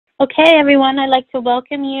Okay, everyone, I'd like to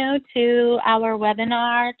welcome you to our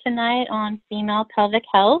webinar tonight on female pelvic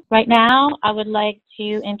health. Right now, I would like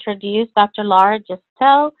to introduce Dr. Laura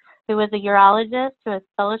Giusto, who is a urologist who is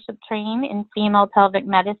fellowship trained in female pelvic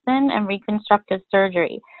medicine and reconstructive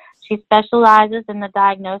surgery. She specializes in the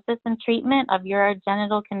diagnosis and treatment of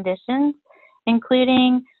urogenital conditions,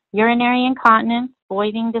 including urinary incontinence,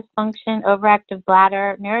 voiding dysfunction, overactive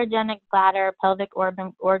bladder, neurogenic bladder, pelvic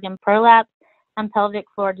organ prolapse, and pelvic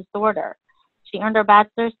floor disorder. She earned her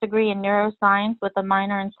bachelor's degree in neuroscience with a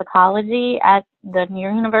minor in psychology at the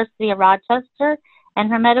University of Rochester and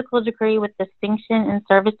her medical degree with distinction in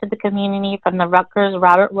service to the community from the Rutgers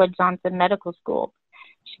Robert Wood Johnson Medical School.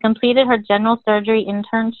 She completed her general surgery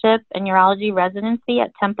internship and urology residency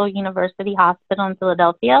at Temple University Hospital in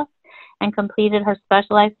Philadelphia and completed her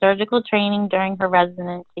specialized surgical training during her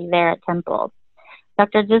residency there at Temple.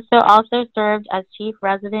 Dr. Giusto also served as chief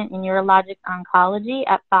resident in urologic oncology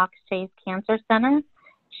at Fox Chase Cancer Center.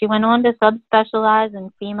 She went on to subspecialize in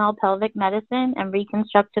female pelvic medicine and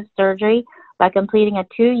reconstructive surgery by completing a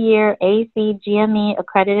 2-year ACGME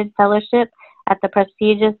accredited fellowship at the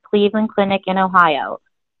prestigious Cleveland Clinic in Ohio.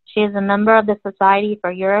 She is a member of the Society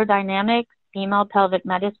for Urodynamics, Female Pelvic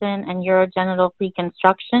Medicine, and Urogenital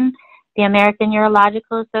Reconstruction, the American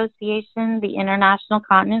Urological Association, the International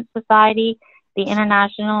Continence Society, the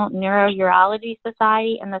International Neurourology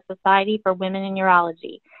Society, and the Society for Women in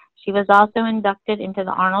Urology. She was also inducted into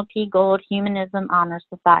the Arnold P. Gold Humanism Honor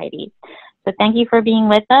Society. So thank you for being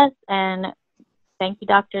with us, and thank you,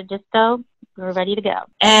 Dr. Giusto. We're ready to go.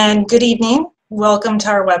 And good evening. Welcome to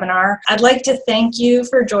our webinar. I'd like to thank you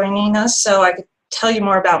for joining us so I could tell you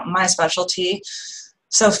more about my specialty.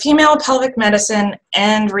 So female pelvic medicine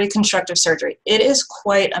and reconstructive surgery. It is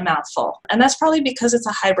quite a mouthful, and that's probably because it's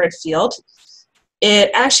a hybrid field.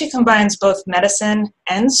 It actually combines both medicine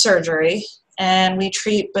and surgery, and we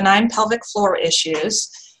treat benign pelvic floor issues.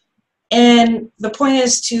 And the point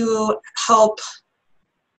is to help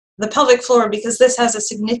the pelvic floor because this has a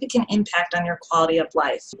significant impact on your quality of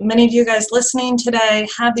life. Many of you guys listening today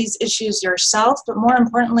have these issues yourself, but more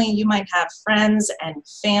importantly, you might have friends and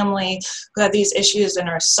family who have these issues and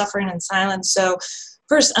are suffering in silence. So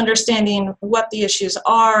first, understanding what the issues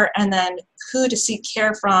are and then who to seek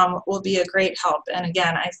care from will be a great help. And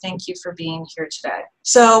again, I thank you for being here today.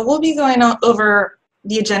 So we'll be going over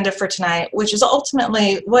the agenda for tonight, which is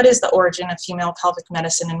ultimately what is the origin of female pelvic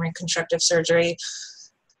medicine and reconstructive surgery.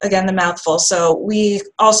 Again, the mouthful. So we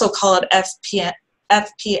also call it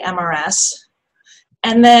FPMRS.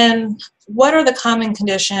 And then what are the common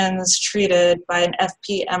conditions treated by an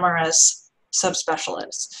FPMRS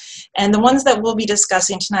subspecialists? And the ones that we'll be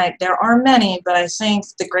discussing tonight, there are many, but I think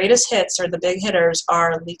the greatest hits or the big hitters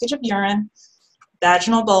are leakage of urine,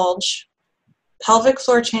 vaginal bulge, pelvic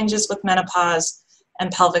floor changes with menopause,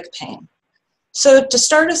 and pelvic pain. So to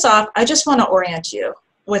start us off, I just want to orient you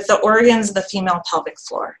with the organs of the female pelvic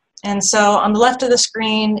floor. And so on the left of the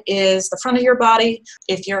screen is the front of your body,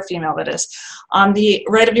 if you're a female that is. On the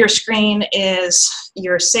right of your screen is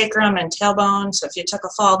your sacrum and tailbone. So if you took a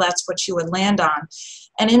fall, that's what you would land on.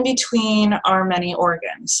 And in between are many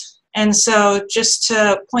organs. And so just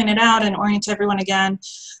to point it out and orient everyone again,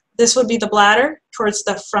 this would be the bladder towards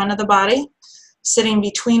the front of the body. Sitting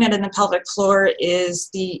between it and the pelvic floor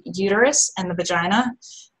is the uterus and the vagina.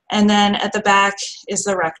 And then at the back is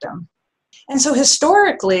the rectum. And so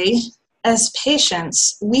historically, as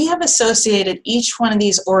patients, we have associated each one of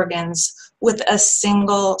these organs with a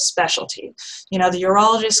single specialty. You know, the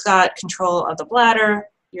urologist got control of the bladder,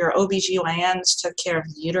 your OBGYNs took care of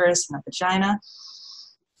the uterus and the vagina,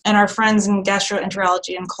 and our friends in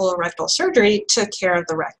gastroenterology and colorectal surgery took care of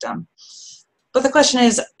the rectum. But the question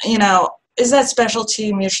is, you know, is that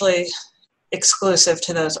specialty mutually exclusive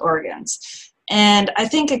to those organs? And I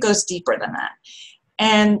think it goes deeper than that.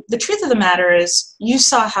 And the truth of the matter is, you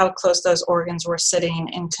saw how close those organs were sitting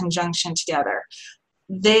in conjunction together.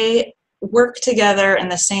 They work together in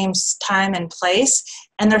the same time and place,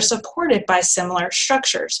 and they're supported by similar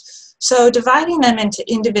structures. So dividing them into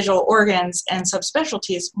individual organs and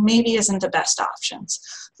subspecialties maybe isn't the best options.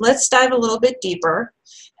 Let's dive a little bit deeper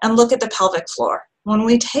and look at the pelvic floor. When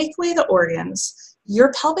we take away the organs,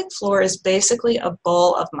 your pelvic floor is basically a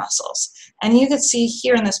bowl of muscles. And you can see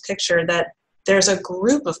here in this picture that there's a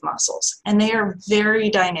group of muscles, and they are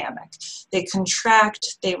very dynamic. They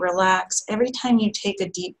contract, they relax. Every time you take a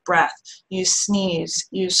deep breath, you sneeze,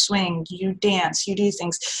 you swing, you dance, you do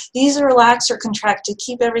things. These relax or contract to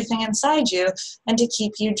keep everything inside you and to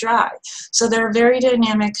keep you dry. So they're a very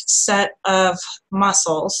dynamic set of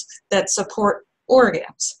muscles that support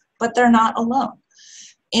organs, but they're not alone.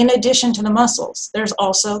 In addition to the muscles, there's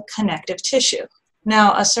also connective tissue.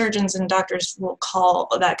 Now, surgeons and doctors will call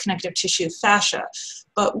that connective tissue fascia,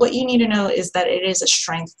 but what you need to know is that it is a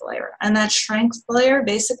strength layer, and that strength layer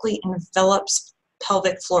basically envelops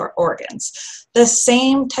pelvic floor organs. The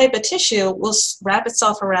same type of tissue will wrap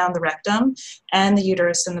itself around the rectum and the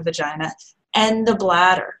uterus and the vagina and the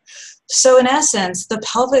bladder. So in essence, the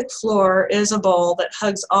pelvic floor is a bowl that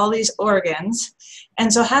hugs all these organs,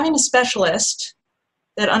 and so having a specialist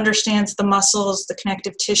that understands the muscles, the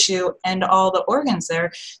connective tissue, and all the organs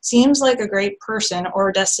there seems like a great person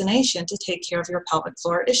or destination to take care of your pelvic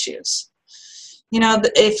floor issues. You know,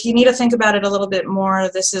 if you need to think about it a little bit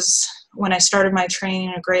more, this is when I started my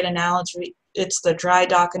training, a great analogy. It's the dry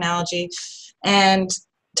dock analogy. And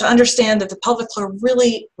to understand that the pelvic floor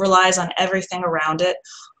really relies on everything around it.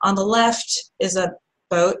 On the left is a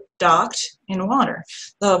boat docked in water.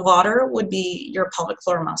 The water would be your pelvic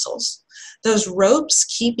floor muscles. Those ropes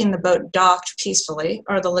keeping the boat docked peacefully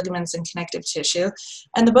are the ligaments and connective tissue,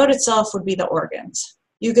 and the boat itself would be the organs.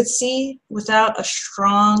 You could see without a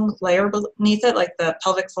strong layer beneath it, like the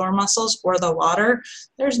pelvic floor muscles or the water,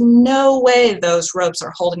 there's no way those ropes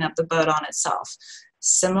are holding up the boat on itself.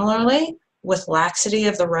 Similarly, with laxity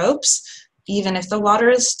of the ropes, even if the water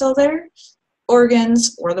is still there,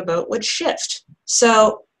 organs or the boat would shift.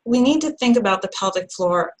 So we need to think about the pelvic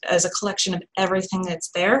floor as a collection of everything that's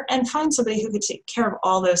there and find somebody who could take care of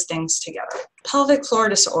all those things together. Pelvic floor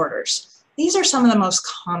disorders. These are some of the most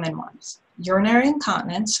common ones. Urinary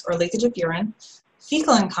incontinence or leakage of urine,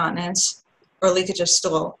 fecal incontinence or leakage of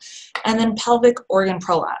stool, and then pelvic organ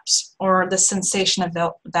prolapse or the sensation of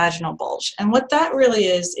vaginal bulge. And what that really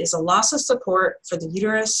is a loss of support for the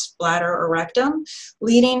uterus, bladder, or rectum,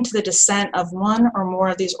 leading to the descent of one or more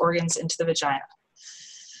of these organs into the vagina.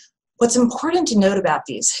 What's important to note about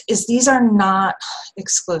these is these are not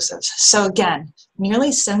exclusive. So again, nearly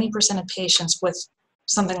 70% of patients with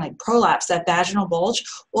something like prolapse, that vaginal bulge,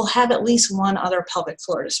 will have at least one other pelvic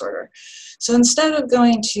floor disorder. So instead of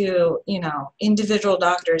going to, individual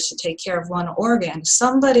doctors to take care of one organ,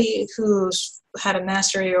 somebody who's had a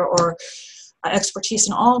mastery or expertise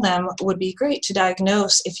in all of them would be great to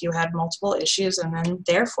diagnose if you had multiple issues and then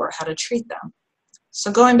therefore how to treat them.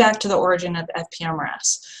 So going back to the origin of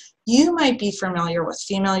FPMRS, you might be familiar with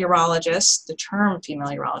female urologists, the term female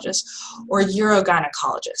urologist, or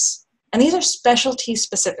urogynecologists. And these are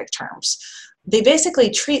specialty-specific terms. They basically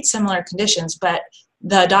treat similar conditions, but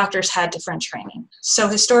the doctors had different training. So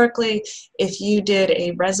historically, if you did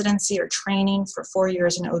a residency or training for 4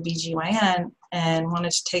 years in OBGYN and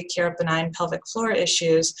wanted to take care of benign pelvic floor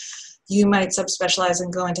issues, you might subspecialize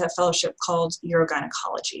and go into a fellowship called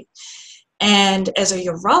urogynecology. And as a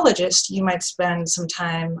urologist, you might spend some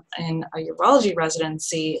time in a urology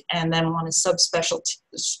residency and then want to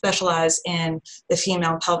specialize in the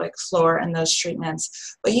female pelvic floor and those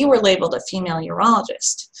treatments, but you were labeled a female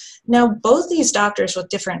urologist. Now, both these doctors with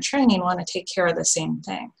different training want to take care of the same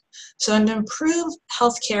thing. So to improve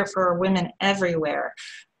healthcare for women everywhere,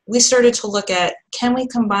 we started to look at, can we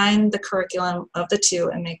combine the curriculum of the two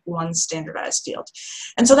and make one standardized field?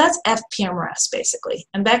 And so that's FPMRS, basically.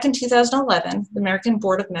 And back in 2011, the American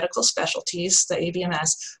Board of Medical Specialties, the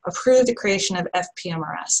ABMS, approved the creation of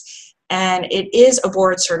FPMRS. And it is a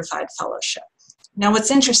board-certified fellowship. Now,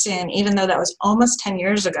 what's interesting, even though that was almost 10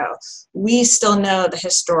 years ago, we still know the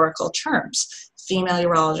historical terms, female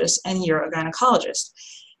urologist and urogynecologist.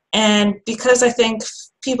 And because I think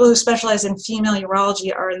people who specialize in female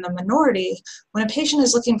urology are in the minority, when a patient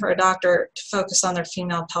is looking for a doctor to focus on their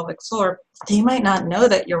female pelvic floor, they might not know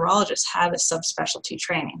that urologists have a subspecialty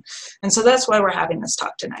training. And so that's why we're having this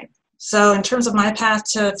talk tonight. So in terms of my path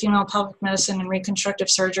to female pelvic medicine and reconstructive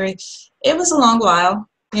surgery, it was a long while.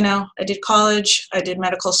 I did college, I did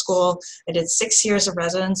medical school, I did 6 years of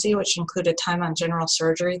residency, which included time on general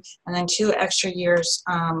surgery, and then 2 extra years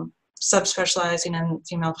subspecializing in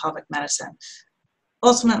female pelvic medicine.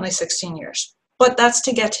 Ultimately 16 years. But that's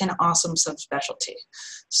to get to an awesome subspecialty.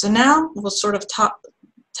 So now we'll sort of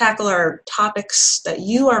tackle our topics that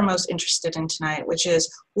you are most interested in tonight, which is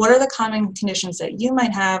what are the common conditions that you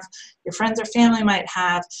might have, your friends or family might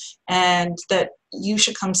have, and that you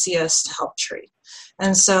should come see us to help treat.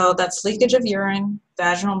 And so that's leakage of urine,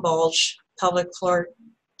 vaginal bulge, pelvic floor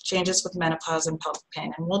changes with menopause, and pelvic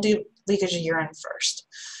pain. And we'll do leakage of urine first.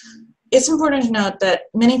 It's important to note that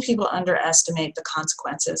many people underestimate the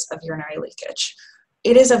consequences of urinary leakage.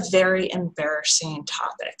 It is a very embarrassing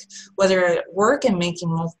topic. Whether you're at work and making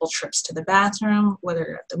multiple trips to the bathroom, whether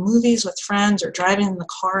you're at the movies with friends or driving in the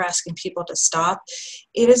car asking people to stop,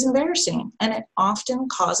 it is embarrassing, and it often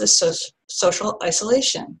causes social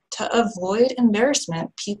isolation. To avoid embarrassment,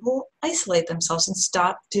 people isolate themselves and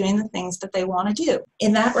stop doing the things that they want to do.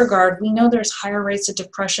 In that regard, we know there's higher rates of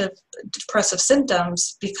depressive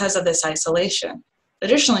symptoms because of this isolation.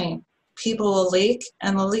 Additionally, people will leak,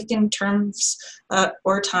 and they'll leak in terms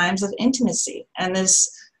or times of intimacy. And this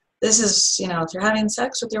is, if you're having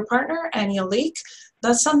sex with your partner and you leak,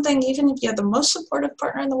 that's something, even if you have the most supportive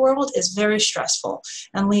partner in the world, is very stressful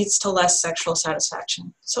and leads to less sexual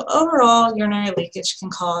satisfaction. So overall, urinary leakage can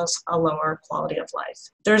cause a lower quality of life.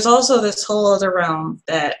 There's also this whole other realm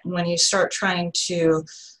that when you start trying to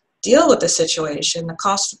deal with the situation, the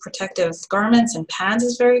cost of protective garments and pads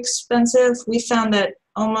is very expensive. We found that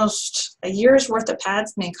almost a year's worth of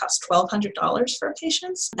pads may cost $1,200 for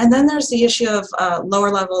patients. And then there's the issue of lower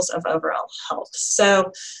levels of overall health.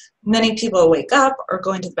 So many people wake up, are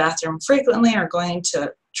going to the bathroom frequently, are going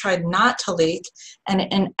to try not to leak, and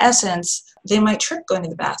in essence, they might trip going to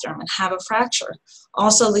the bathroom and have a fracture.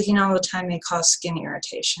 Also, leaking all the time may cause skin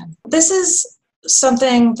irritation. This is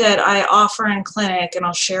something that I offer in clinic and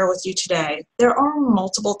I'll share with you today. There are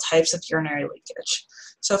multiple types of urinary leakage.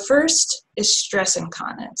 So first is stress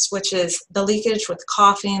incontinence, which is the leakage with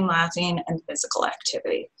coughing, laughing, and physical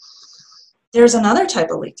activity. There's another type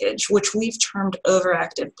of leakage, which we've termed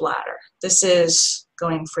overactive bladder. This is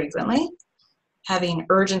going frequently, having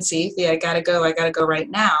urgency, I gotta go right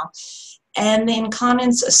now, and the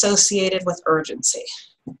incontinence associated with urgency.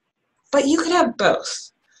 But you could have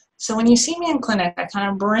both. So when you see me in clinic, I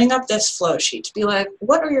kind of bring up this flow sheet to be like,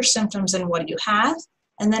 what are your symptoms and what do you have?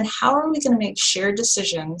 And then how are we going to make shared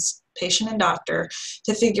decisions, patient and doctor,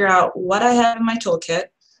 to figure out what I have in my toolkit,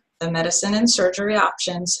 the medicine and surgery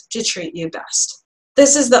options to treat you best.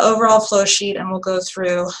 This is the overall flow sheet, and we'll go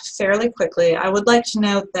through fairly quickly. I would like to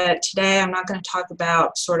note that today I'm not going to talk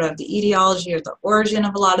about sort of the etiology or the origin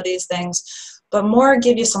of a lot of these things, but more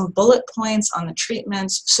give you some bullet points on the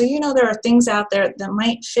treatments so you know there are things out there that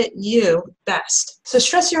might fit you best. So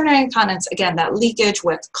stress urinary incontinence, again, that leakage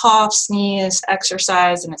with cough, sneeze,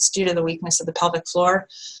 exercise, and it's due to the weakness of the pelvic floor.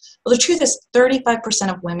 Well, the truth is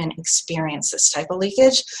 35% of women experience this type of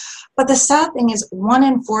leakage, but the sad thing is 1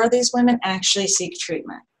 in 4 of these women actually seek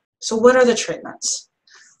treatment. So what are the treatments?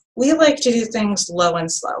 We like to do things low and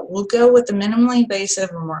slow. We'll go with the minimally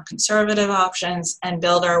invasive or more conservative options and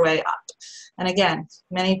build our way up. And again,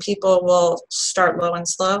 many people will start low and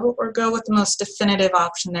slow or go with the most definitive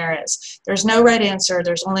option there is. There's no right answer,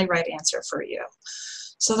 there's only right answer for you.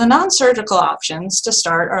 So the non-surgical options to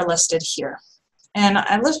start are listed here. And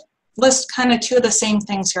I list kind of 2 of the same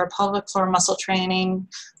things here, pelvic floor muscle training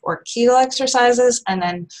or Kegel exercises, and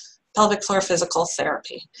then pelvic floor physical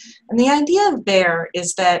therapy. And the idea there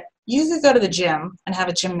is that you could go to the gym and have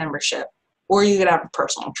a gym membership, or you could have a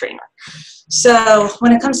personal trainer. So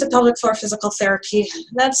when it comes to pelvic floor physical therapy,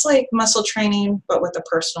 that's like muscle training, but with a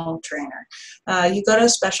personal trainer. You go to a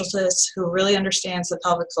specialist who really understands the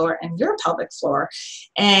pelvic floor and your pelvic floor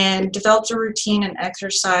and develops a routine and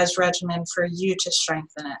exercise regimen for you to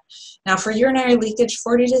strengthen it. Now for urinary leakage,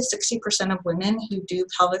 40 to 60% of women who do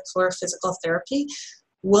pelvic floor physical therapy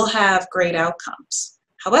will have great outcomes.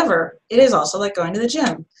 However, it is also like going to the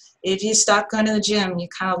gym. If you stop going to the gym, you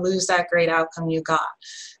kind of lose that great outcome you got.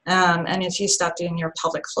 And if you stop doing your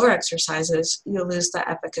pelvic floor exercises, you'll lose the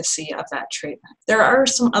efficacy of that treatment. There are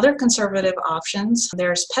some other conservative options.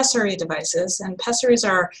 There's pessary devices, and pessaries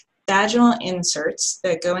are vaginal inserts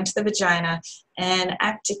that go into the vagina and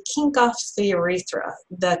act to kink off the urethra,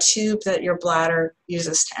 the tube that your bladder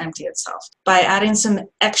uses to empty itself. By adding some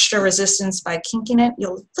extra resistance by kinking it,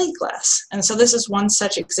 you'll leak less. And so this is one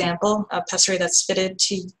such example, a pessary that's fitted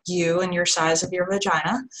to you and your size of your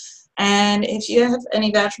vagina. And if you have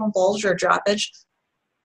any vaginal bulge or droppage,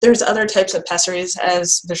 there's other types of pessaries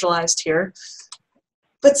as visualized here.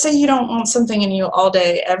 But say you don't want something in you all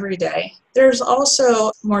day, every day. There's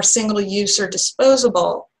also more single-use or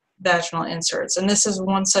disposable vaginal inserts. And this is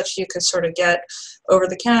one such you could sort of get over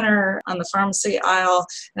the counter on the pharmacy aisle,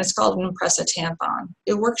 and it's called an Impressa tampon.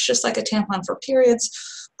 It works just like a tampon for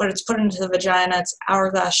periods, but it's put into the vagina, it's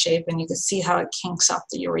hourglass shape, and you can see how it kinks up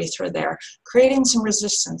the urethra there, creating some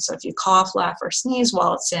resistance. So if you cough, laugh, or sneeze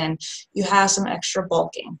while it's in, you have some extra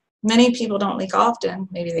bulking. Many people don't leak often.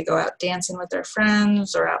 Maybe they go out dancing with their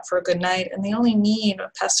friends or out for a good night, and they only need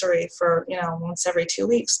a pessary for, once every 2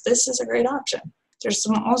 weeks. This is a great option. There's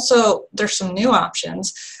some new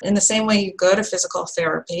options. In the same way you go to physical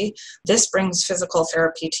therapy, this brings physical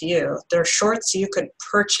therapy to you. There are shorts you could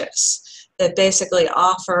purchase that basically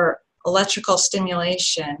offer electrical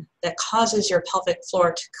stimulation that causes your pelvic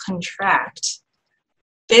floor to contract,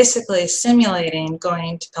 basically simulating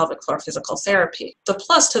going to pelvic floor physical therapy. The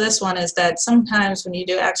plus to this one is that sometimes when you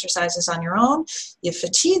do exercises on your own, you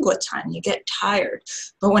fatigue with time, you get tired.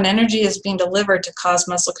 But when energy is being delivered to cause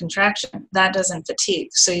muscle contraction, that doesn't fatigue,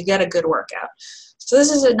 so you get a good workout. So this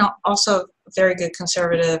is also a very good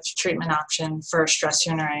conservative treatment option for stress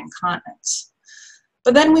urinary incontinence.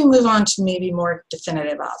 But then we move on to maybe more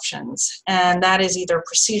definitive options, and that is either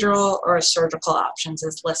procedural or surgical options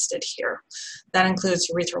as listed here. That includes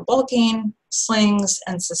urethral bulking, slings,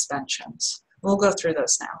 and suspensions. We'll go through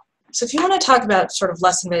those now. So if you want to talk about sort of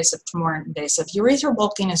less invasive to more invasive, urethral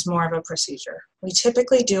bulking is more of a procedure. We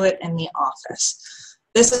typically do it in the office.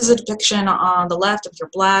 This is a depiction on the left of your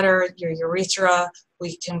bladder, your urethra.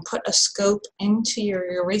 We can put a scope into your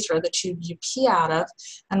urethra, the tube you pee out of,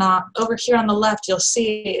 and over here on the left you'll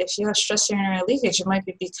see if you have stress urinary leakage, it might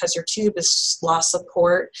be because your tube has lost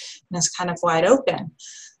support and is kind of wide open.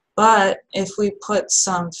 But if we put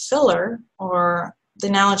some filler, or the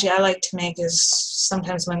analogy I like to make is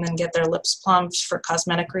sometimes women get their lips plumped for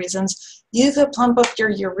cosmetic reasons, you could plump up your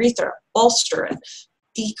urethra, bolster it,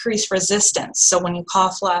 decrease resistance, so when you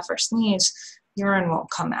cough, laugh, or sneeze, urine won't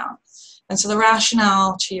come out. And so the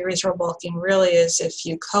rationale to urethral bulking really is if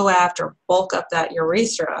you coapt or bulk up that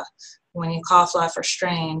urethra, when you cough, laugh, or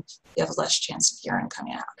strain, you have less chance of urine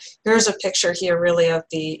coming out. Here's a picture here really of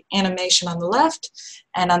the animation on the left,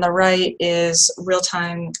 and on the right is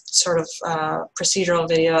real-time sort of procedural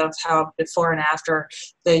video of how before and after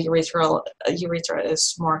the urethra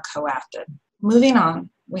is more coapted. Moving on,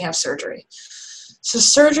 we have surgery. So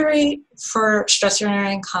surgery for stress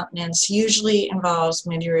urinary incontinence usually involves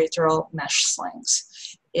midurethral mesh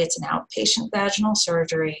slings. It's an outpatient vaginal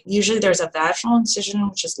surgery. Usually there's a vaginal incision,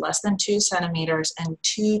 which is less than 2 centimeters, and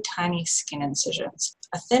 2 tiny skin incisions.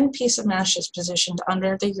 A thin piece of mesh is positioned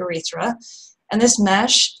under the urethra, and this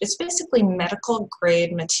mesh is basically medical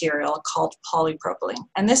grade material called polypropylene.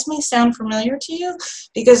 And this may sound familiar to you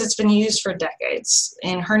because it's been used for decades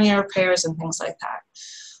in hernia repairs and things like that.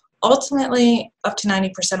 Ultimately, up to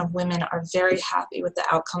 90% of women are very happy with the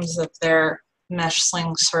outcomes of their mesh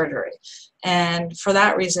sling surgery. And for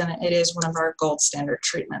that reason, it is one of our gold standard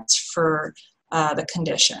treatments for the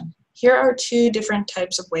condition. Here are 2 different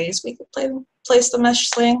types of ways we could place the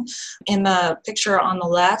mesh sling. In the picture on the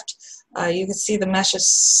left, you can see the mesh is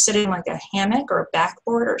sitting like a hammock or a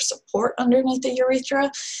backboard or support underneath the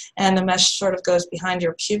urethra, and the mesh sort of goes behind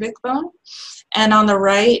your pubic bone. And on the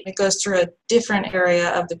right, it goes through a different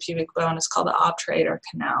area of the pubic bone. It's called the obturator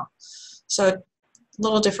canal. So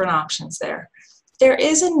little different options there. There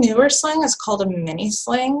is a newer sling. It's called a mini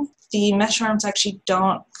sling. The mesh arms actually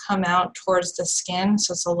don't come out towards the skin,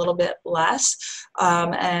 so it's a little bit less,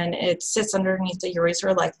 and it sits underneath the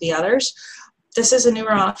urethra like the others. This is a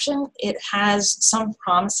newer option. It has some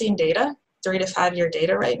promising data, 3 to 5 year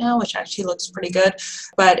data right now, which actually looks pretty good,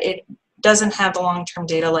 but it doesn't have the long-term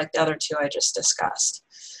data like the other 2 I just discussed.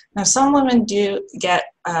 Now, some women do get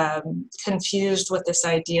confused with this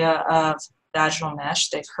idea of vaginal mesh.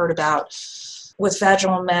 They've heard about, with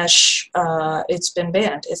vaginal mesh, it's been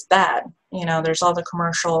banned. It's bad. You know, there's all the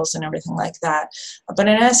commercials and everything like that. But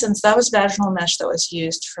in essence, that was vaginal mesh that was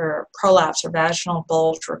used for prolapse or vaginal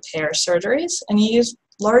bulge repair surgeries. And you use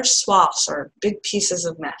large swaths or big pieces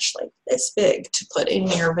of mesh, like this big, to put in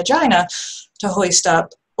your vagina to hoist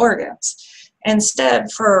up organs.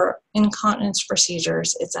 Instead, for incontinence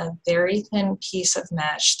procedures, it's a very thin piece of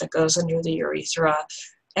mesh that goes under the urethra.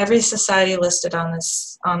 Every society listed on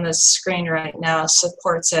this screen right now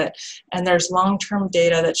supports it, and there's long-term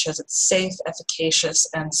data that shows it's safe, efficacious,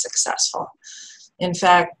 and successful. In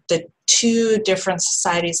fact, the 2 different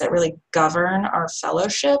societies that really govern our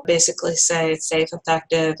fellowship basically say it's safe,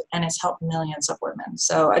 effective, and it's helped millions of women.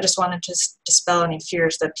 So I just wanted to dispel any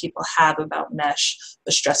fears that people have about mesh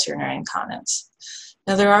with stress urinary incontinence.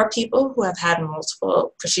 Now, there are people who have had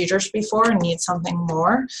multiple procedures before and need something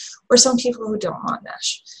more, or some people who don't want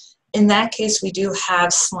mesh. In that case, we do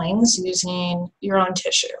have slings using your own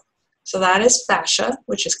tissue. So that is fascia,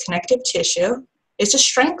 which is connective tissue. It's a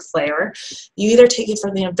strength flavor. You either take it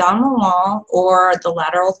from the abdominal wall or the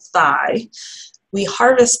lateral thigh. We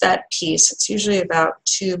harvest that piece. It's usually about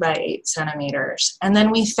 2 by 8 centimeters. And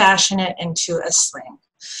then we fashion it into a sling.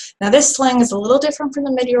 Now, this sling is a little different from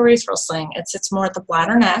the midurethral sling. It sits more at the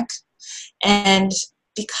bladder neck. And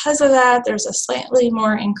because of that, there's a slightly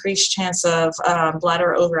more increased chance of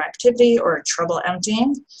bladder overactivity or trouble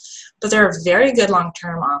emptying. But there are very good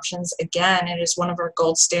long-term options. Again, it is one of our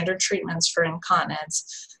gold standard treatments for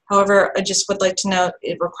incontinence. However, I just would like to note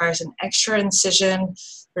it requires an extra incision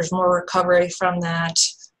There's more recovery from that.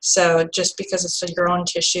 So just because it's your own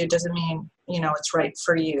tissue doesn't mean, it's right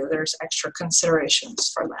for you. There's extra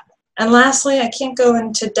considerations for that. And lastly, I can't go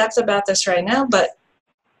into depth about this right now, but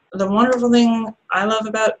the wonderful thing I love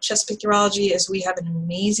about Chesapeake Urology is we have an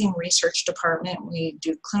amazing research department. We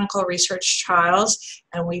do clinical research trials,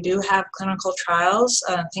 and we do have clinical trials,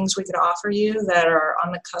 things we could offer you that are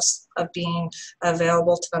on the cusp of being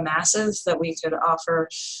available to the masses that we could offer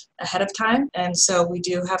ahead of time. And so we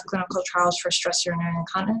do have clinical trials for stress urinary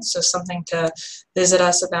incontinence, so something to visit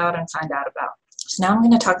us about and find out about. So now I'm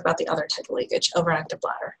going to talk about the other type of leakage, overactive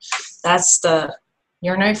bladder. That's the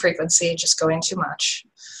urinary frequency, just going too much.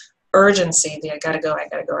 Urgency, the I gotta go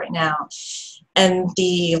right now, and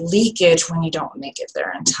the leakage when you don't make it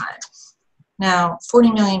there in time. Now,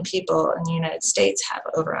 40 million people in the United States have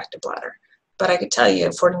overactive bladder, but I could tell you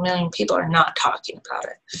 40 million people are not talking about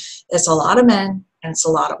it. It's a lot of men and it's a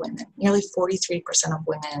lot of women. Nearly 43% of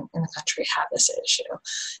women in the country have this issue.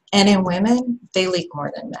 And in women, they leak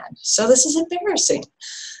more than men. So this is embarrassing.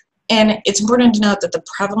 And it's important to note that the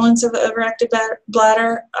prevalence of overactive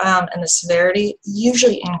bladder and the severity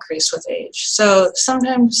usually increase with age. So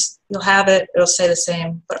sometimes you'll have it, it'll stay the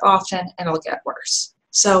same, but often it'll get worse.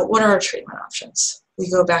 So what are our treatment options? We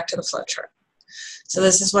go back to the flow chart. So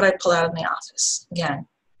this is what I pull out in the office. Again,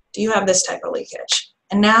 do you have this type of leakage?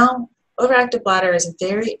 And now, overactive bladder is a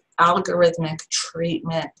very algorithmic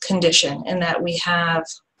treatment condition in that we have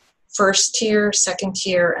first tier, second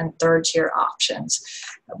tier, and third tier options.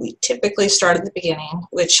 We typically start at the beginning,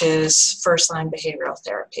 which is first-line behavioral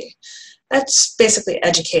therapy. That's basically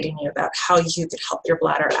educating you about how you could help your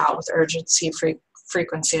bladder out with urgency,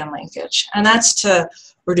 frequency, and linkage. And that's to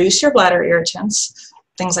reduce your bladder irritants,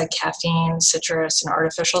 things like caffeine, citrus, and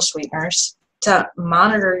artificial sweeteners, to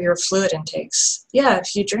monitor your fluid intakes. Yeah,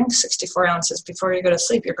 if you drink 64 ounces before you go to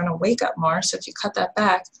sleep, you're going to wake up more. So if you cut that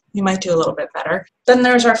back, you might do a little bit better. Then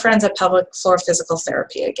there's our friends at Pelvic Floor Physical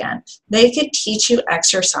Therapy again. They could teach you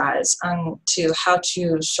exercise to how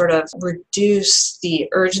to sort of reduce the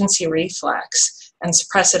urgency reflex and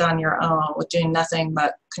suppress it on your own with doing nothing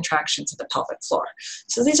but contractions of the pelvic floor.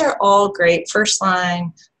 So these are all great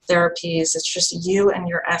first-line therapies. It's just you and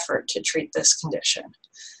your effort to treat this condition.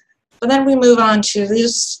 But then we move on to,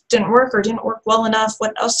 this didn't work or didn't work well enough,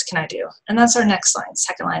 what else can I do? And that's our next line,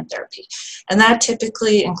 second line therapy. And that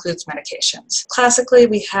typically includes medications. Classically,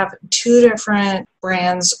 we have two different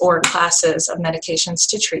brands or classes of medications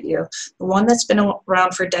to treat you. The one that's been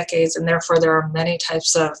around for decades, and therefore there are many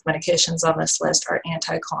types of medications on this list, are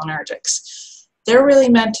anticholinergics. They're really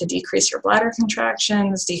meant to decrease your bladder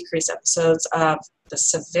contractions, decrease episodes of the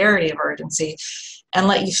severity of urgency, and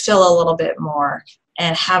let you feel a little bit more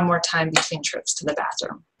and have more time between trips to the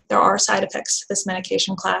bathroom. There are side effects to this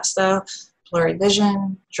medication class though: blurry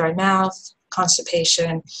vision, dry mouth,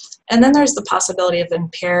 constipation, and then there's the possibility of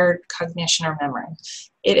impaired cognition or memory.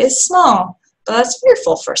 It is small, but that's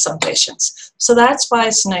fearful for some patients. So that's why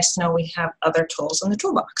it's nice to know we have other tools in the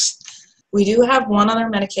toolbox. We do have one other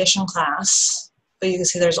medication class, but you can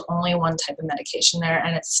see there's only one type of medication there,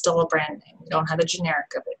 and it's still a brand name. We don't have a generic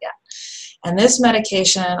of it yet. And this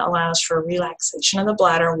medication allows for relaxation of the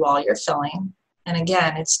bladder while you're filling. And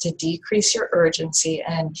again, it's to decrease your urgency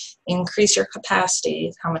and increase your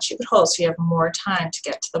capacity, how much you could hold, so you have more time to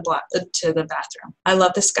get to the bathroom. I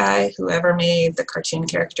love this guy, whoever made the cartoon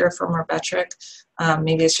character for Myrbetriq.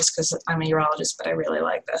 Maybe it's just because I'm a urologist, but I really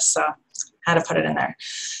like this, so I had to put it in there.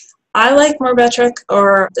 I like Myrbetriq,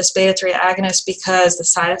 or this beta-3 agonist, because the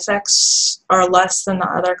side effects are less than the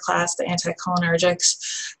other class, the anticholinergics.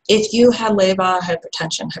 If you had labile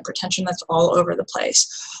hypertension that's all over the place,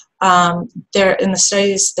 there in the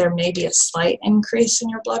studies there may be a slight increase in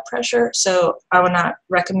your blood pressure, so I would not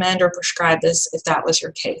recommend or prescribe this if that was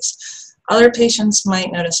your case. Other patients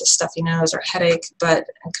might notice a stuffy nose or headache, but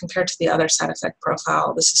compared to the other side effect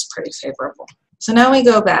profile, this is pretty favorable. So now we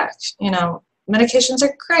go back. Medications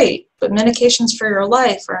are great, but medications for your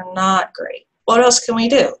life are not great. What else can we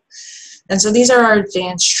do? And so these are our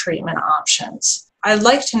advanced treatment options. I'd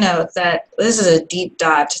like to note that this is a deep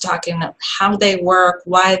dive to talking about how they work,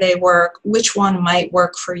 why they work, which one might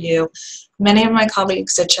work for you. Many of my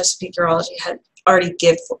colleagues at Chesapeake Urology had already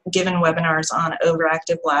given webinars on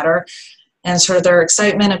overactive bladder and sort of their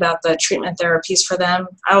excitement about the treatment therapies for them.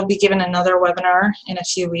 I will be giving another webinar in a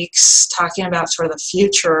few weeks talking about sort of the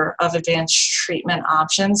future of advanced treatment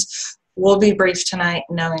options. We'll be brief tonight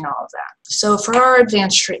knowing all of that. So for our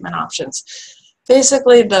advanced treatment options,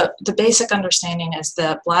 basically the basic understanding is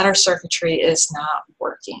that bladder circuitry is not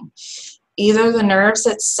working. Either the nerves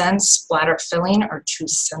that sense bladder filling are too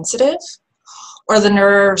sensitive, or the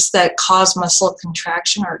nerves that cause muscle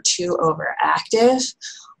contraction are too overactive,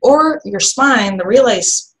 Or your spine, the relay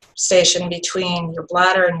station between your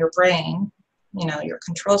bladder and your brain, your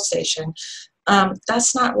control station,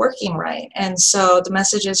 that's not working right. And so the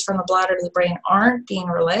messages from the bladder to the brain aren't being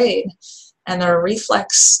relayed, and the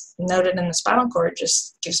reflex noted in the spinal cord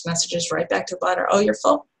just gives messages right back to the bladder. Oh, you're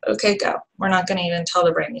full? Okay, go. We're not going to even tell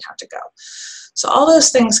the brain you have to go. So all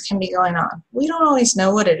those things can be going on. We don't always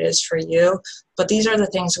know what it is for you, but these are the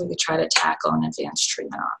things we could try to tackle in advanced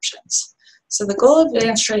treatment options. So the goal of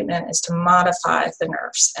advanced treatment is to modify the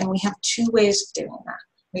nerves, and we have two ways of doing that.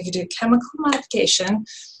 We could do chemical modification,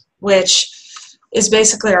 which is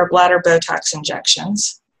basically our bladder Botox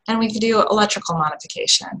injections, and we could do electrical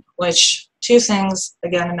modification, which, two things,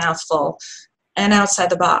 again, a mouthful, and outside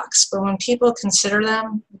the box. But when people consider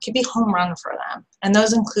them, it could be home run for them. And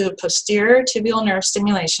those include posterior tibial nerve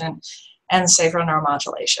stimulation and sacral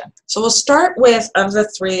neuromodulation. So we'll start with, of the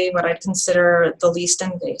three, what I'd consider the least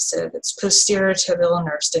invasive. It's posterior tibial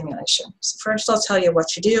nerve stimulation. So first I'll tell you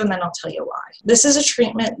what you do, and then I'll tell you why. This is a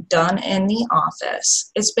treatment done in the office.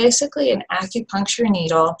 It's basically an acupuncture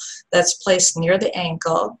needle that's placed near the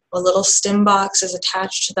ankle. A little stim box is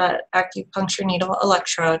attached to that acupuncture needle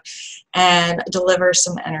electrode and delivers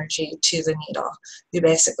some energy to the needle. You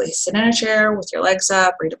basically sit in a chair with your legs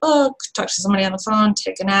up, read a book, talk to somebody on the phone,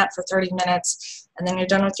 take a nap for 30 minutes, and then you're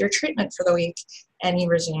done with your treatment for the week and you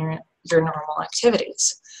resume your normal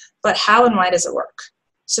activities. But how and why does it work?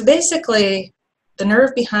 So basically, the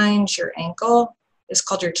nerve behind your ankle is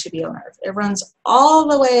called your tibial nerve. It runs all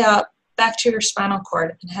the way up back to your spinal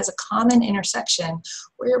cord and has a common intersection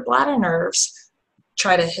where your bladder nerves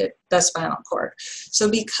try to hit the spinal cord. So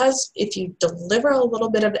because if you deliver a little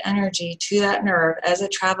bit of energy to that nerve as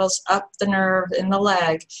it travels up the nerve in the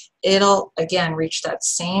leg, it'll again reach that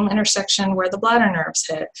same intersection where the bladder nerves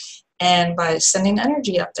hit. And by sending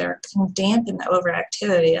energy up there, it can dampen the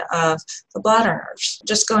overactivity of the bladder nerves.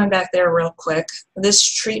 Just going back there real quick, this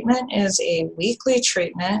treatment is a weekly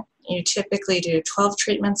treatment. You typically do 12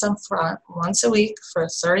 treatments up front, once a week for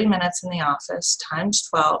 30 minutes in the office, times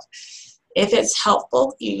 12. If it's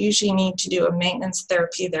helpful, you usually need to do a maintenance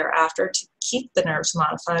therapy thereafter to keep the nerves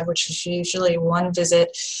modified, which is usually one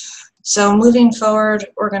visit. So moving forward,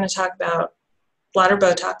 we're going to talk about bladder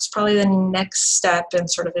Botox, probably the next step in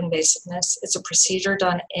sort of invasiveness. It's a procedure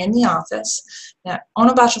done in the office. Now,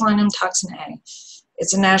 onabotulinum toxin A,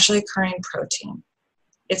 it's a naturally occurring protein.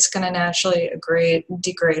 It's going to naturally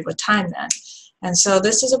degrade with time then. And so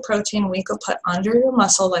this is a protein we could put under your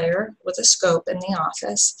muscle layer with a scope in the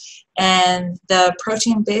office, and the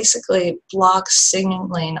protein basically blocks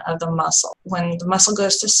signaling of the muscle. When the muscle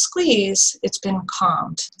goes to squeeze, it's been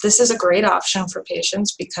calmed. This is a great option for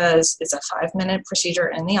patients because it's a 5-minute procedure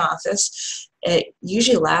in the office. It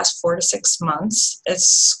usually lasts 4 to 6 months.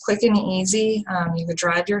 It's quick and easy. You could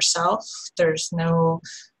drive yourself. There's no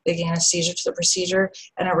big anesthesia to the procedure,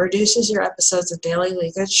 and it reduces your episodes of daily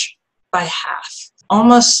leakage by half.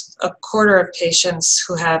 Almost a quarter of patients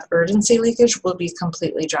who have urgency leakage will be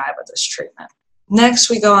completely dry with this treatment. Next,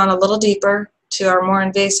 we go on a little deeper to our more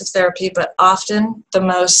invasive therapy, but often the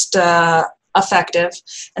most effective,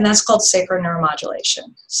 and that's called sacral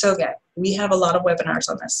neuromodulation. So again, we have a lot of webinars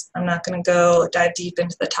on this. I'm not going to go dive deep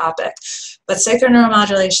into the topic, but sacral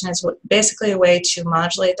neuromodulation is basically a way to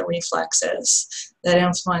modulate the reflexes that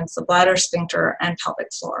influence the bladder, sphincter, and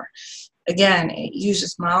pelvic floor. Again, it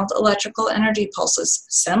uses mild electrical energy pulses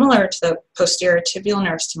similar to the posterior tibial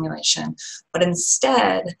nerve stimulation, but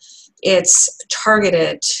instead it's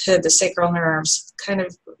targeted to the sacral nerves, kind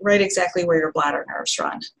of right exactly where your bladder nerves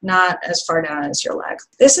run, not as far down as your leg.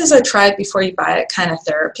 This is a try before you buy it kind of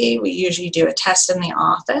therapy. We usually do a test in the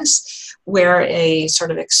office, wear a sort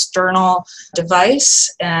of external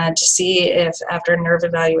device to see if after nerve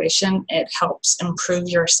evaluation it helps improve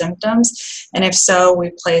your symptoms, and if so,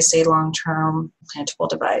 we place a long-term implantable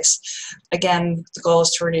device. Again, the goal is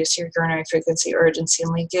to reduce your urinary frequency, urgency,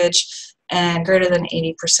 and leakage, and greater than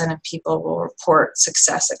 80% of people will report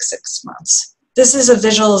success at 6 months. This is a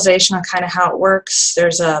visualization of kind of how it works.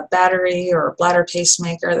 There's a battery or a bladder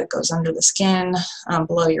pacemaker that goes under the skin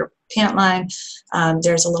below your pant line.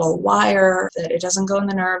 There's a little wire that it doesn't go in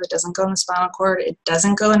the nerve, it doesn't go in the spinal cord, it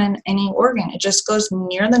doesn't go in any organ. It just goes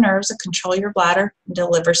near the nerves that control your bladder and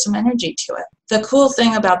delivers some energy to it. The cool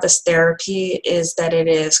thing about this therapy is that it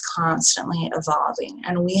is constantly evolving,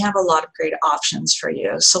 and we have a lot of great options for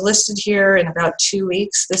you. So listed here in about 2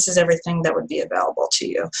 weeks, this is everything that would be available to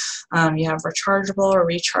you. You have rechargeable or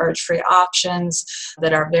recharge-free options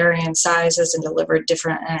that are varying sizes and deliver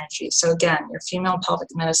different energy. So again, your female pelvic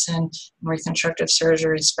medicine and reconstructive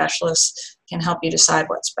surgery specialists can help you decide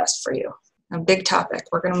what's best for you. A big topic.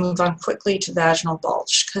 We're going to move on quickly to vaginal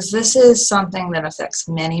bulge because this is something that affects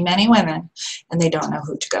many, many women and they don't know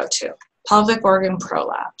who to go to. Pelvic organ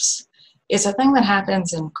prolapse. It's a thing that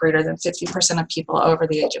happens in greater than 50% of people over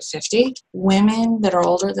the age of 50. Women that are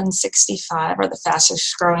older than 65 are the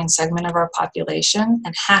fastest growing segment of our population,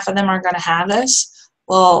 and half of them are going to have this.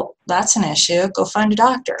 Well, that's an issue. Go find a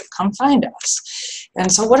doctor. Come find us.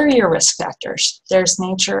 And so what are your risk factors? There's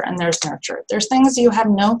nature and there's nurture. There's things you have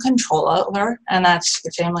no control over, and that's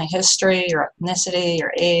your family history, your ethnicity,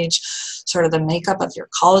 your age, sort of the makeup of your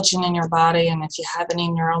collagen in your body, and if you have any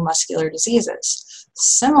neuromuscular diseases.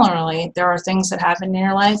 Similarly, there are things that happen in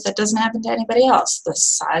your life that doesn't happen to anybody else. The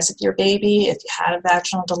size of your baby, if you had a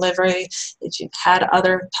vaginal delivery, if you've had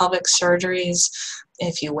other pelvic surgeries,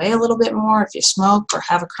 if you weigh a little bit more, if you smoke or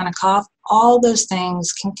have a chronic cough, all those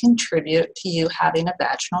things can contribute to you having a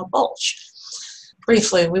vaginal bulge.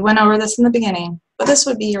 Briefly, we went over this in the beginning, but this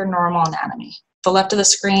would be your normal anatomy. The left of the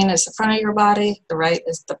screen is the front of your body, the right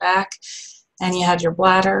is the back, and you have your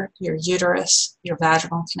bladder, your uterus, your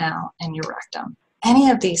vaginal canal, and your rectum.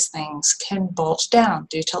 Any of these things can bulge down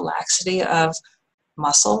due to laxity of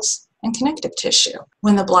muscles and connective tissue.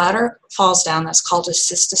 When the bladder falls down, that's called a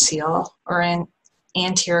cystocele or an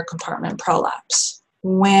anterior compartment prolapse.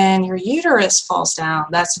 When your uterus falls down,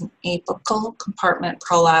 that's an apical compartment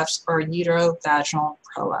prolapse or uterovaginal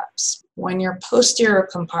prolapse. When your posterior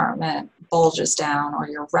compartment bulges down or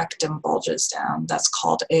your rectum bulges down, that's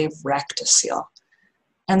called a rectocele.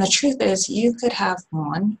 And the truth is, you could have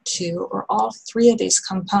one, two, or all three of these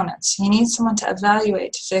components. You need someone to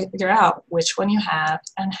evaluate to figure out which one you have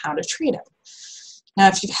and how to treat it. Now,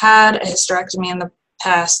 if you've had a hysterectomy in the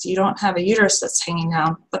past, you don't have a uterus that's hanging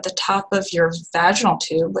down, but the top of your vaginal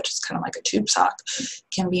tube, which is kind of like a tube sock,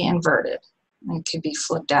 can be inverted. It could be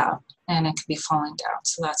flipped out, and it could be falling down.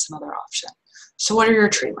 So that's another option. So what are your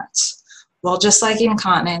treatments? Well, just like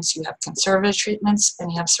incontinence, you have conservative treatments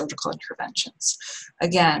and you have surgical interventions.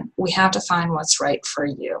 Again, we have to find what's right for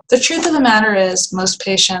you. The truth of the matter is most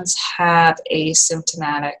patients have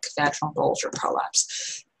asymptomatic vaginal bulge or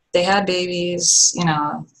prolapse. They had babies, you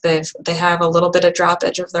know, they have a little bit of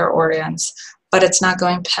droppage of their organs, but it's not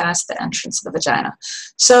going past the entrance of the vagina.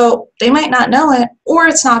 So they might not know it, or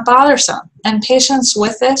it's not bothersome. And patients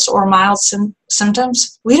with this or mild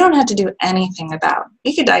symptoms, we don't have to do anything about.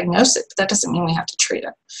 We could diagnose it, but that doesn't mean we have to treat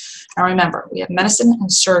it. Now remember, we have medicine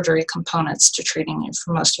and surgery components to treating you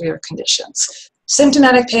for most of your conditions.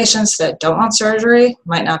 Symptomatic patients that don't want surgery,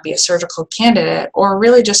 might not be a surgical candidate, or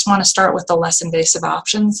really just want to start with the less invasive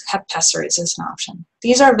options, have pessaries as an option.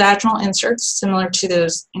 These are vaginal inserts similar to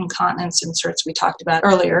those incontinence inserts we talked about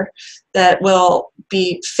earlier that will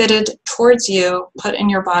be fitted towards you, put in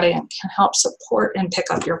your body, and can help support and pick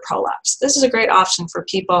up your prolapse. This is a great option for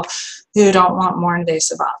people who don't want more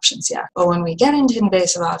invasive options yet. But when we get into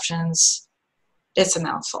invasive options, it's a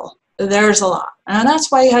mouthful. There's a lot. And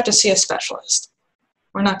that's why you have to see a specialist.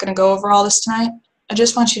 We're not going to go over all this tonight. I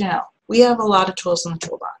just want you to know, we have a lot of tools in the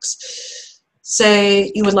toolbox.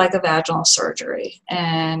 Say you would like a vaginal surgery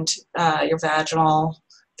and your vaginal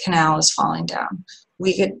canal is falling down.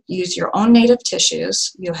 We could use your own native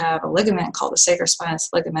tissues. You have a ligament called the sacrospinous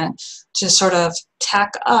ligament to sort of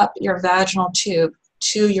tack up your vaginal tube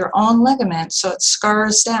to your own ligament so it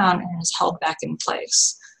scars down and is held back in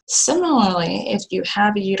place. Similarly, if you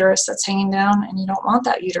have a uterus that's hanging down and you don't want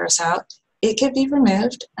that uterus out, it could be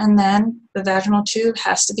removed, and then the vaginal tube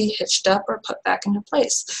has to be hitched up or put back into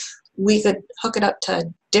place. We could hook it up to a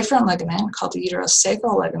different ligament called the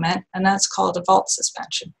uterosacral ligament, and that's called a vault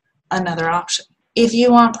suspension, another option. If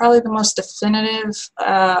you want probably the most definitive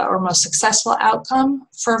or most successful outcome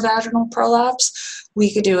for vaginal prolapse,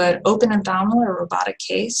 we could do an open abdominal or robotic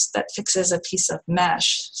case that fixes a piece of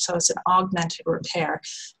mesh, so it's an augmented repair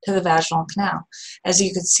to the vaginal canal. As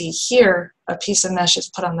you can see here, a piece of mesh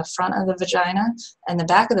is put on the front of the vagina and the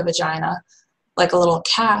back of the vagina like a little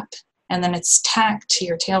cap, and then it's tacked to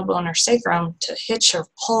your tailbone or sacrum to hitch or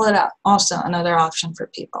pull it up. Also another option for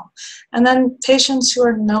people. And then patients who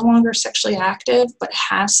are no longer sexually active but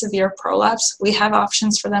have severe prolapse, we have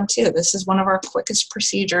options for them too. This is one of our quickest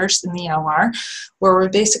procedures in the OR, where we're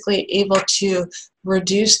basically able to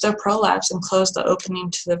reduce the prolapse and close the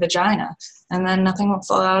opening to the vagina, and then nothing will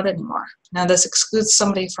fall out anymore. Now this excludes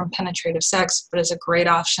somebody from penetrative sex, but is a great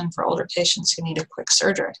option for older patients who need a quick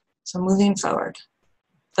surgery. So moving forward,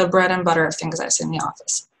 the bread and butter of things I say in the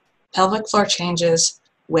office. Pelvic floor changes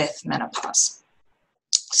with menopause.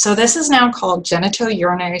 So this is now called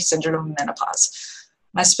genitourinary syndrome menopause.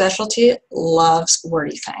 My specialty loves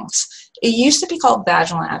wordy things. It used to be called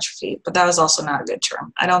vaginal atrophy, but that was also not a good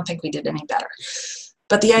term. I don't think we did any better.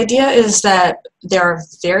 But the idea is that there are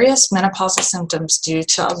various menopausal symptoms due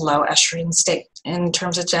to a low estrogen state. In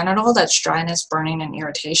terms of genital, that's dryness, burning, and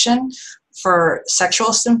irritation. For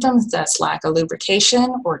sexual symptoms, that's lack of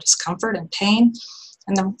lubrication or discomfort and pain.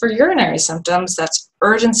 And then for urinary symptoms, that's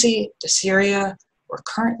urgency, dysuria, or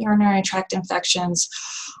current urinary tract infections,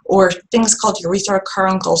 or things called urethral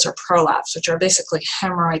caruncles or prolapse, which are basically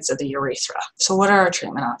hemorrhoids of the urethra. So what are our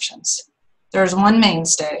treatment options? There's one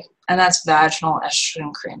mainstay, and that's vaginal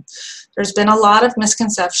estrogen cream. There's been a lot of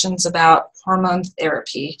misconceptions about hormone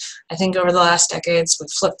therapy. I think over the last decades,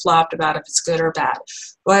 we've flip-flopped about if it's good or bad.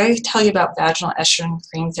 What I tell you about vaginal estrogen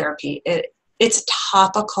cream therapy, it's a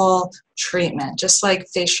topical treatment. Just like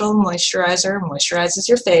facial moisturizer moisturizes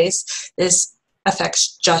your face, this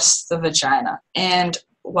affects just the vagina. And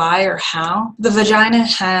why or how? The vagina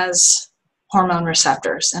has hormone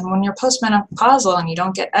receptors. And when you're postmenopausal and you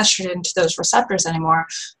don't get estrogen to those receptors anymore,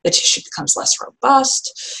 the tissue becomes less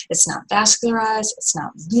robust, it's not vascularized, it's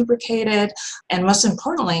not lubricated, and most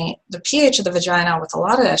importantly, the pH of the vagina with a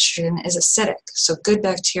lot of estrogen is acidic. So good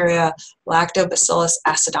bacteria, Lactobacillus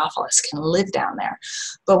acidophilus, can live down there.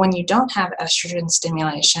 But when you don't have estrogen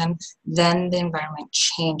stimulation, then the environment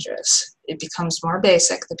changes. It becomes more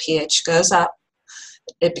basic, the pH goes up,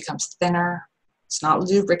 it becomes thinner, it's not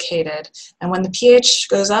lubricated, and when the pH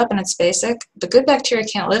goes up and it's basic, the good bacteria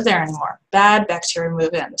can't live there anymore. Bad bacteria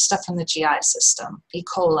move in, the stuff from the GI system, E.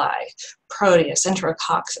 coli, Proteus,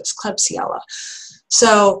 Enterococcus, Klebsiella.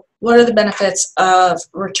 So what are the benefits of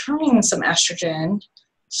returning some estrogen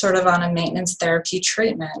sort of on a maintenance therapy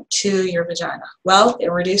treatment to your vagina? Well,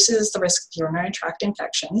 it reduces the risk of urinary tract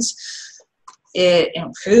infections, it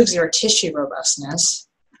improves your tissue robustness,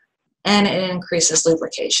 and it increases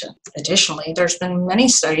lubrication. Additionally, there's been many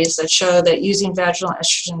studies that show that using vaginal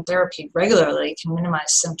estrogen therapy regularly can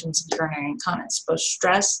minimize symptoms of urinary incontinence, both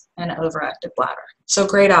stress and overactive bladder. So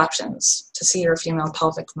great options to see your female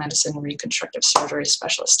pelvic medicine reconstructive surgery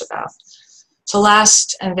specialist about. So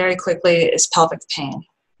last and very quickly is pelvic pain.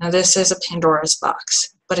 Now this is a Pandora's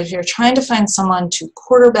box, but if you're trying to find someone to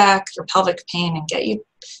quarterback your pelvic pain and get you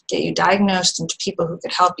diagnosed into people who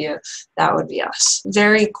could help you, that would be us.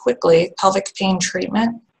 Very quickly, pelvic pain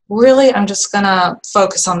treatment. Really, I'm just gonna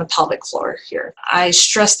focus on the pelvic floor here. I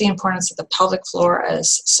stress the importance of the pelvic floor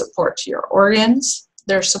as support to your organs.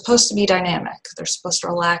 They're supposed to be dynamic. They're supposed to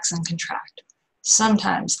relax and contract.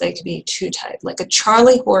 Sometimes they could be too tight, like a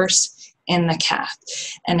Charlie horse in the calf.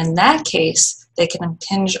 And in that case, they can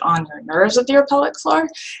impinge on your nerves of your pelvic floor,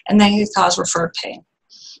 and they can cause referred pain.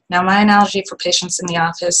 Now, my analogy for patients in the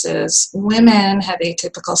office is women have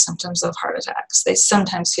atypical symptoms of heart attacks. They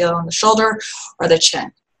sometimes feel in the shoulder or the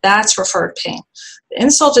chin. That's referred pain. The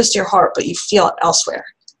insult is to your heart, but you feel it elsewhere.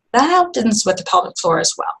 That happens with the pelvic floor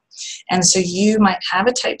as well. And so you might have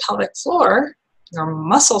a tight pelvic floor, your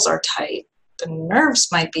muscles are tight, the nerves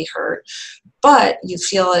might be hurt, but you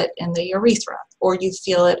feel it in the urethra or you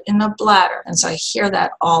feel it in the bladder. And so I hear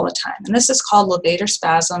that all the time. And this is called levator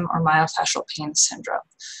spasm or myofascial pain syndrome.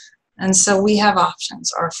 And so we have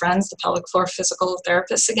options. Our friends, the pelvic floor physical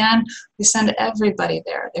therapists, again, we send everybody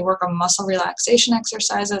there. They work on muscle relaxation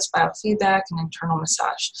exercises, biofeedback, and internal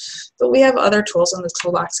massage. But we have other tools in the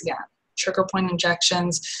toolbox again. Trigger point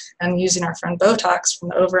injections, and using our friend Botox from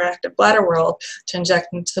the overactive bladder world to inject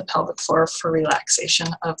into the pelvic floor for relaxation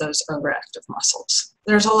of those overactive muscles.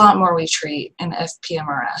 There's a lot more we treat in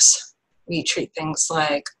FPMRS. We treat things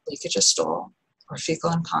like leakage of stool or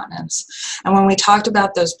fecal incontinence. And when we talked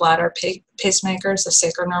about those bladder pacemakers, the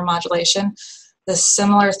sacral neuromodulation, the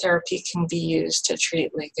similar therapy can be used to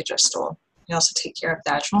treat leakage of stool. We also take care of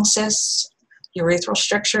vaginal cysts, urethral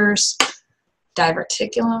strictures,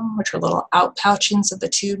 diverticulum, which are little outpouchings of the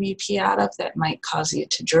tube you pee out of that might cause you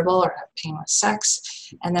to dribble or have pain with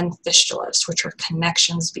sex, and then fistulas, which are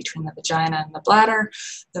connections between the vagina and the bladder,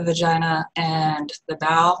 the vagina and the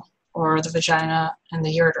bowel, or the vagina and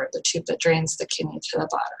the ureter, the tube that drains the kidney to the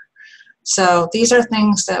bladder. So these are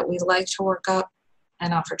things that we like to work up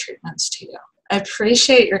and offer treatments to you. I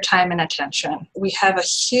appreciate your time and attention. We have a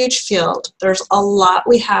huge field. There's a lot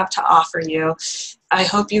we have to offer you. I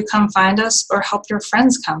hope you come find us or help your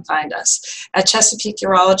friends come find us. At Chesapeake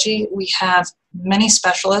Urology, we have many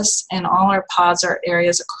specialists in all our pods or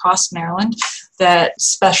areas across Maryland that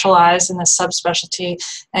specialize in this subspecialty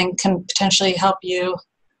and can potentially help you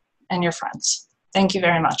and your friends. Thank you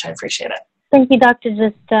very much. I appreciate it. Thank you, Dr.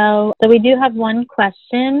 Giusto. So we do have one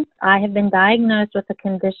question. I have been diagnosed with a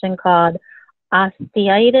condition called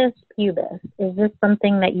osteitis pubis. Is this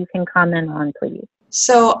something that you can comment on, please?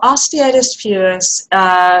 So osteitis pubis,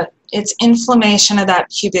 it's inflammation of that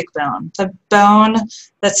pubic bone, the bone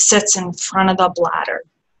that sits in front of the bladder.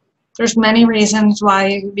 There's many reasons why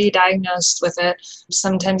you could be diagnosed with it.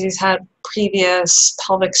 Sometimes you've had previous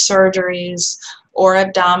pelvic surgeries or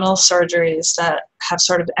abdominal surgeries that have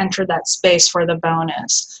sort of entered that space where the bone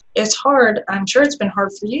is. It's hard. I'm sure it's been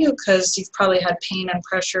hard for you because you've probably had pain and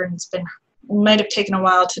pressure, and it might have taken a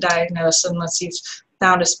while to diagnose unless you've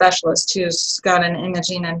found a specialist who's got an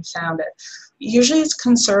imaging and found it. Usually it's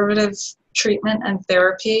conservative treatment and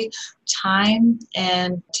therapy, time,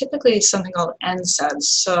 and typically something called NSAIDs,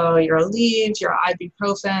 so your Aleve, your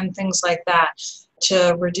ibuprofen, things like that,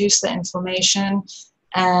 to reduce the inflammation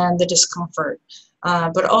and the discomfort.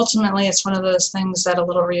 But ultimately, it's one of those things that a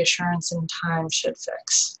little reassurance in time should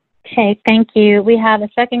fix. Okay, thank you. We have a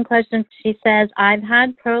second question. She says, I've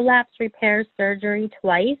had prolapse repair surgery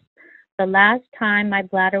twice. The last time my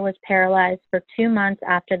bladder was paralyzed for 2 months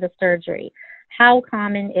after the surgery. How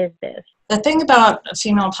common is this? The thing about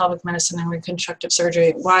female pelvic medicine and reconstructive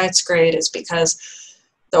surgery, why it's great, is because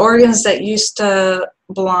the organs that used to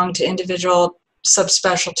belong to individual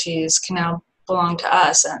subspecialties can now belong to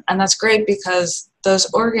us. And that's great because those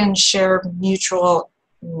organs share mutual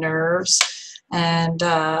nerves and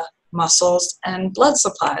muscles and blood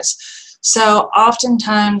supplies. So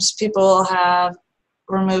oftentimes people have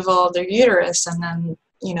removal of their uterus and then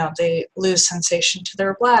they lose sensation to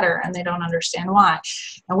their bladder and they don't understand why.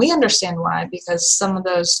 And we understand why because some of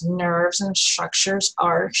those nerves and structures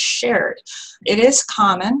are shared. It is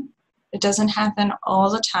common. It doesn't happen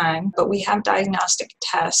all the time, but we have diagnostic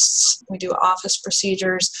tests. We do office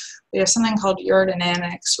procedures. We have something called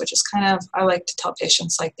urodynamics, which is kind of, I like to tell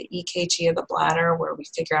patients, like the EKG of the bladder, where we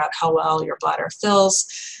figure out how well your bladder fills,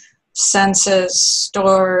 senses,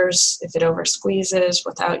 stores, if it over squeezes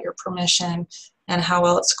without your permission, and how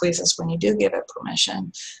well it squeezes when you do give it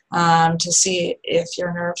permission, to see if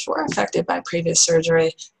your nerves were affected by previous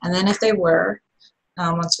surgery. And then if they were,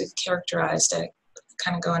 once we've characterized it,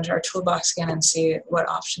 kind of go into our toolbox again and see what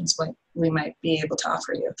options we might be able to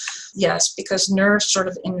offer you. Yes, because nerves sort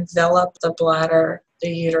of envelop the bladder, the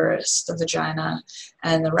uterus, the vagina,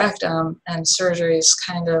 and the rectum, and surgeries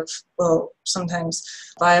kind of will sometimes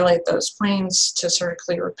violate those planes to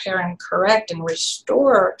surgically repair and correct and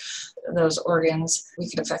restore those organs. We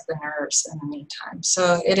could affect the nerves in the meantime.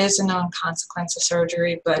 So it is a known consequence of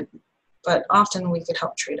surgery, but often we could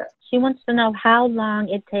help treat it. She wants to know how long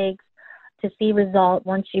it takes to see result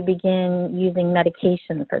once you begin using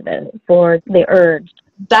medication for the urge.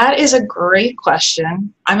 That is a great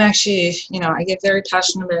question. I'm actually, I get very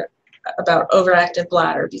passionate about overactive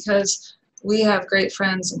bladder because we have great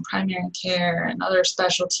friends in primary care and other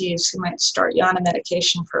specialties who might start you on a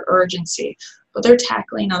medication for urgency, but they're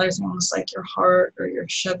tackling other things like your heart or your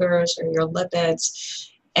sugars or your lipids,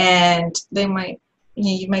 and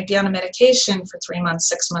you might be on a medication for 3 months,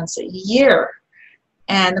 6 months, a year.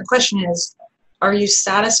 And the question is, are you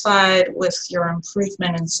satisfied with your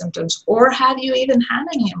improvement in symptoms, or have you even had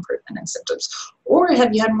any improvement in symptoms, or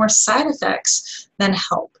have you had more side effects than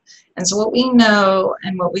help? And so what we know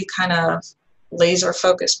and what we kind of laser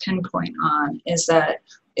focus pinpoint on is that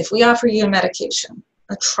if we offer you a medication,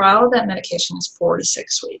 a trial of that medication is 4 to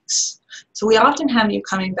 6 weeks. So we often have you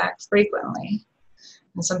coming back frequently,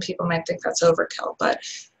 and some people might think that's overkill, but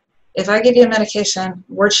if I give you a medication,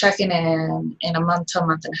 we're checking in a month to a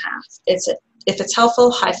month and a half. If it's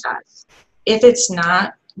helpful, high five. If it's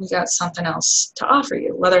not, we got something else to offer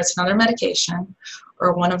you, whether it's another medication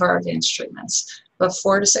or one of our advanced treatments. But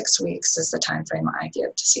 4 to 6 weeks is the time frame I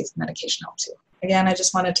give to see if the medication helps you. Again, I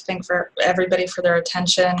just wanted to thank for everybody for their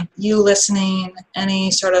attention. You listening,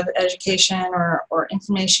 any sort of education or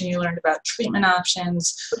information you learned about treatment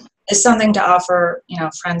options is something to offer,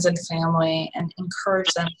 friends and family, and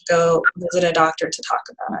encourage them to go visit a doctor to talk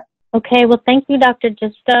about it. Okay, well, thank you, Dr.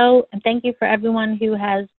 Giusto, and thank you for everyone who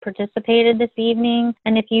has participated this evening.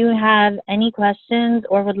 And if you have any questions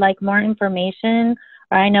or would like more information,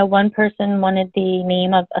 or I know one person wanted the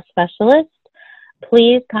name of a specialist,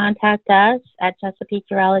 please contact us at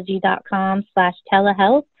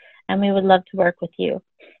chesapeakeurology.com/telehealth, and we would love to work with you.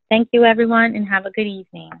 Thank you, everyone, and have a good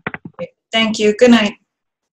evening. Thank you. Good night.